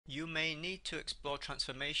You may need to explore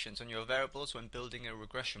transformations on your variables when building a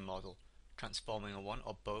regression model. Transforming one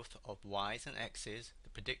or both of y's and x's, the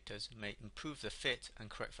predictors, may improve the fit and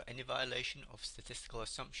correct for any violation of statistical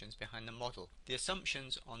assumptions behind the model. The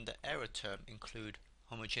assumptions on the error term include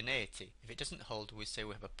homogeneity. If it doesn't hold, we say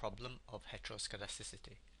we have a problem of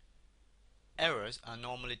heteroskedasticity. Errors are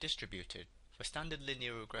normally distributed. For standard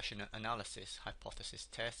linear regression analysis, hypothesis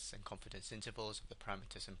tests and confidence intervals of the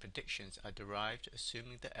parameters and predictions are derived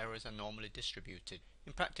assuming the errors are normally distributed.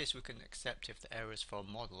 In practice, we can accept if the errors for a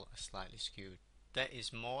model are slightly skewed. There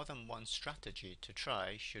is more than one strategy to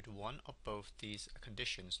try should one or both these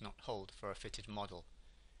conditions not hold for a fitted model.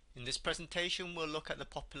 In this presentation, we'll look at the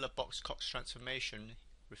popular Box Cox transformation,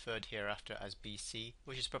 referred hereafter as BC,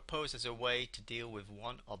 which is proposed as a way to deal with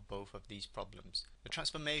one or both of these problems. The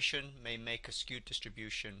transformation may make a skewed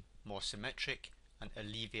distribution more symmetric and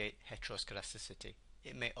alleviate heteroskedasticity.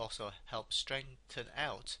 It may also help straighten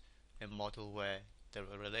out a model where the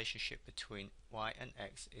relationship between y and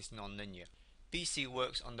x is non-linear. BC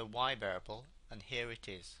works on the y variable, and here it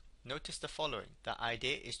is. Notice the following. The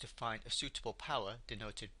idea is to find a suitable power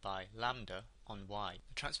denoted by lambda on y.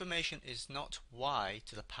 The transformation is not y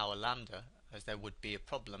to the power lambda, as there would be a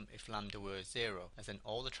problem if lambda were 0, as then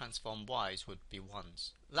all the transformed y's would be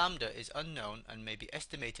 1s. Lambda is unknown and may be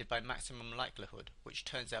estimated by maximum likelihood, which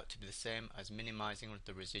turns out to be the same as minimizing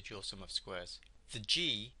the residual sum of squares. The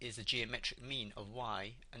g is the geometric mean of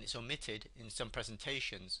y, and it's omitted in some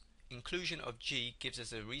presentations. Inclusion of g gives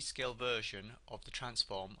us a rescale version of the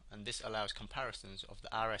transform, and this allows comparisons of the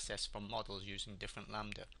RSS from models using different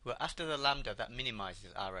lambda. We're after the lambda that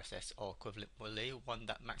minimizes RSS, or equivalently one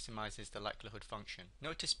that maximizes the likelihood function.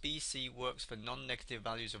 Notice BC works for non-negative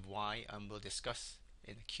values of y, and we'll discuss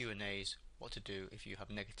in the Q&As what to do if you have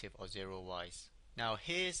negative or 0 y's. Now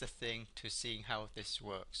here's the thing to seeing how this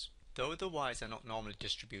works. Though the y's are not normally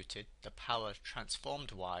distributed, the power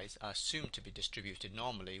transformed y's are assumed to be distributed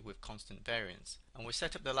normally with constant variance, and we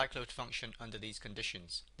set up the likelihood function under these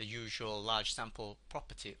conditions. The usual large sample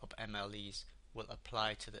property of MLEs will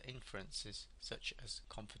apply to the inferences such as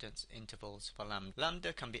confidence intervals for lambda.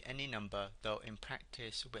 Lambda can be any number, though in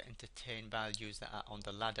practice we entertain values that are on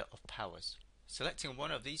the ladder of powers. Selecting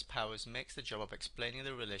one of these powers makes the job of explaining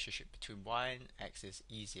the relationship between y and x's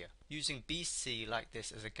easier. Using BC like this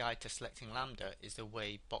as a guide to selecting lambda is the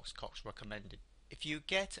way Box Cox recommended. If you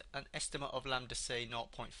get an estimate of lambda, say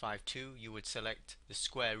 0.52, you would select the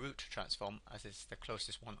square root transform as it's the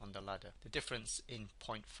closest one on the ladder. The difference in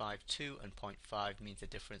 0.52 and 0.5 means the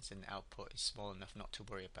difference in the output is small enough not to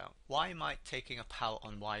worry about. Why might taking a power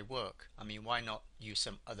on y work? I mean, why not use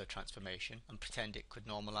some other transformation and pretend it could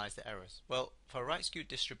normalize the errors? Well, for a right skewed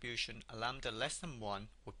distribution, a lambda less than 1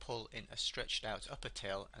 would pull in a stretched out upper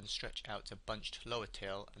tail and stretch out a bunched lower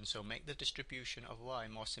tail, and so make the distribution of y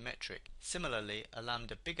more symmetric. Similarly, a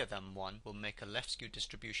lambda bigger than 1 will make a left skewed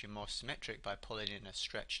distribution more symmetric by pulling in a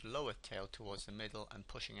stretched lower tail towards the middle and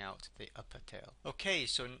pushing out the upper tail. Okay,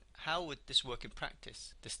 so how would this work in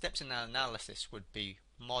practice? The steps in our analysis would be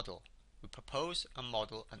model. We propose a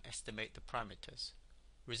model and estimate the parameters.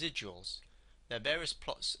 Residuals. There are various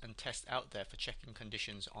plots and tests out there for checking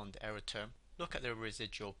conditions on the error term. Look at the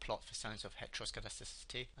residual plot for signs of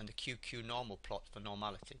heteroskedasticity and the QQ normal plot for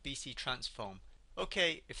normality. BC transform.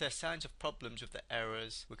 Okay, if there are signs of problems with the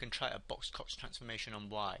errors, we can try a Box Cox transformation on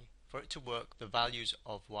y. For it to work, the values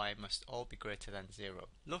of y must all be greater than 0.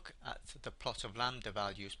 Look at the plot of lambda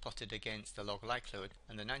values plotted against the log likelihood,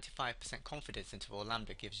 and the 95% confidence interval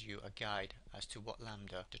lambda gives you a guide as to what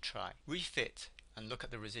lambda to try. Refit and look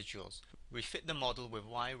at the residuals. Refit the model with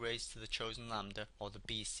y raised to the chosen lambda or the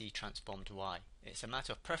BC transformed y. It's a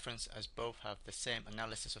matter of preference as both have the same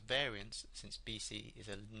analysis of variance, since BC is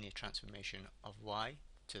a linear transformation of y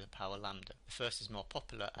to the power lambda. The first is more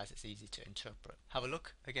popular as it's easy to interpret. Have a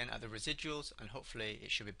look again at the residuals and hopefully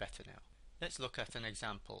it should be better now. Let's look at an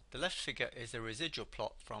example. The left figure is a residual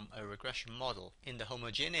plot from a regression model. In the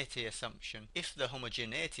homogeneity assumption, if the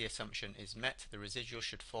homogeneity assumption is met, the residual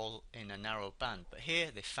should fall in a narrow band. But here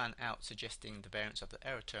they fan out, suggesting the variance of the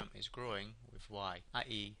error term is growing with y,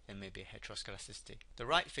 i.e. there may be a heteroskedasticity. The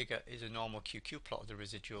right figure is a normal QQ plot of the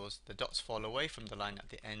residuals. The dots fall away from the line at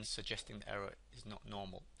the ends, suggesting the error is not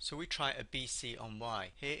normal. So we try a BC on y.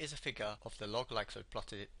 Here is a figure of the log likelihood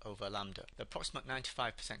plotted over lambda. The approximate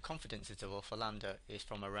 95% confidence interval for lambda is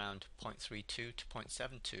from around 0.32 to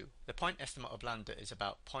 0.72. The point estimate of lambda is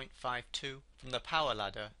about 0.52. From the power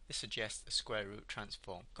ladder, this suggests a square root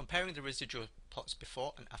transform. Comparing the residual plots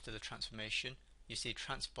before and after the transformation, you see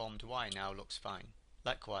transformed y now looks fine.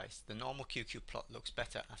 Likewise, the normal QQ plot looks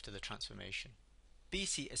better after the transformation.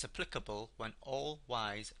 BC is applicable when all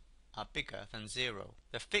y's are bigger than 0.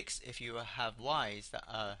 The fix if you have y's that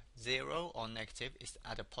are 0 or negative is to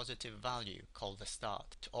add a positive value called the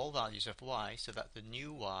start to all values of y so that the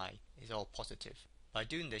new y is all positive. By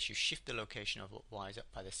doing this, you shift the location of y's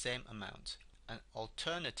up by the same amount. An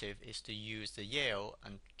alternative is to use the Yale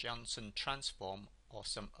and Johnson transform or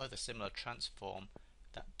some other similar transform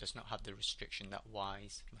that does not have the restriction that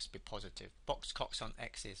y's must be positive. Box Cox on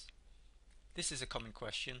x's. This is a common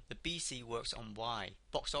question. The BC works on y.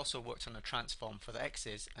 Box also works on a transform for the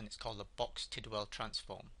x's and it's called the Box-Tidwell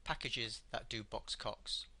transform. Packages that do Box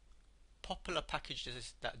Cox. Popular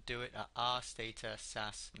packages that do it are R, Stata,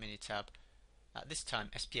 SAS, Minitab. At this time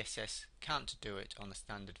SPSS can't do it on the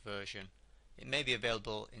standard version. It may be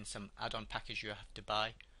available in some add-on package you have to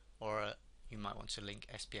buy, or you might want to link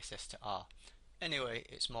SPSS to R. Anyway,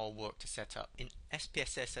 it's more work to set up. In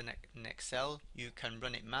SPSS and in Excel, you can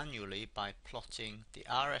run it manually by plotting the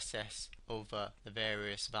RSS over the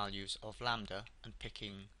various values of lambda and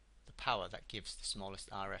picking the power that gives the smallest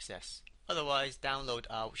RSS. Otherwise, download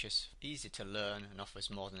R, which is easy to learn and offers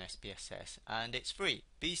more than SPSS, and it's free.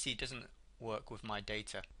 BC doesn't work with my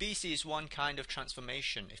data. BC is one kind of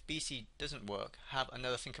transformation. If BC doesn't work, have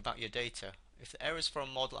another think about your data. If the errors for a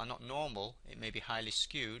model are not normal, it may be highly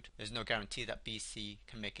skewed. There's no guarantee that BC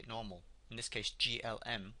can make it normal. In this case,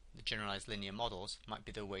 GLM, the generalized linear models, might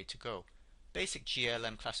be the way to go. Basic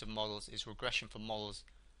GLM class of models is regression for models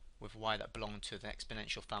with y that belong to the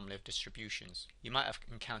exponential family of distributions. You might have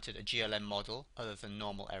encountered a GLM model other than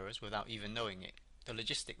normal errors without even knowing it. The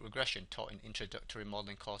logistic regression taught in introductory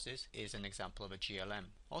modeling courses is an example of a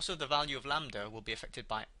GLM. Also, the value of lambda will be affected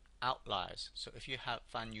by outliers. So if you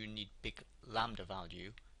find you need big lambda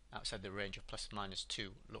value outside the range of plus minus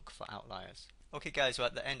 2, look for outliers. Okay guys, we're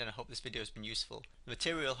at the end and I hope this video has been useful. The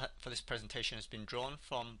material for this presentation has been drawn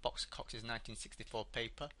from Box Cox's 1964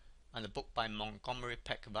 paper and the book by Montgomery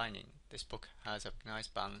Peck Vining. This book has a nice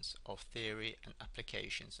balance of theory and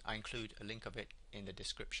applications. I include a link of it in the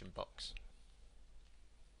description box.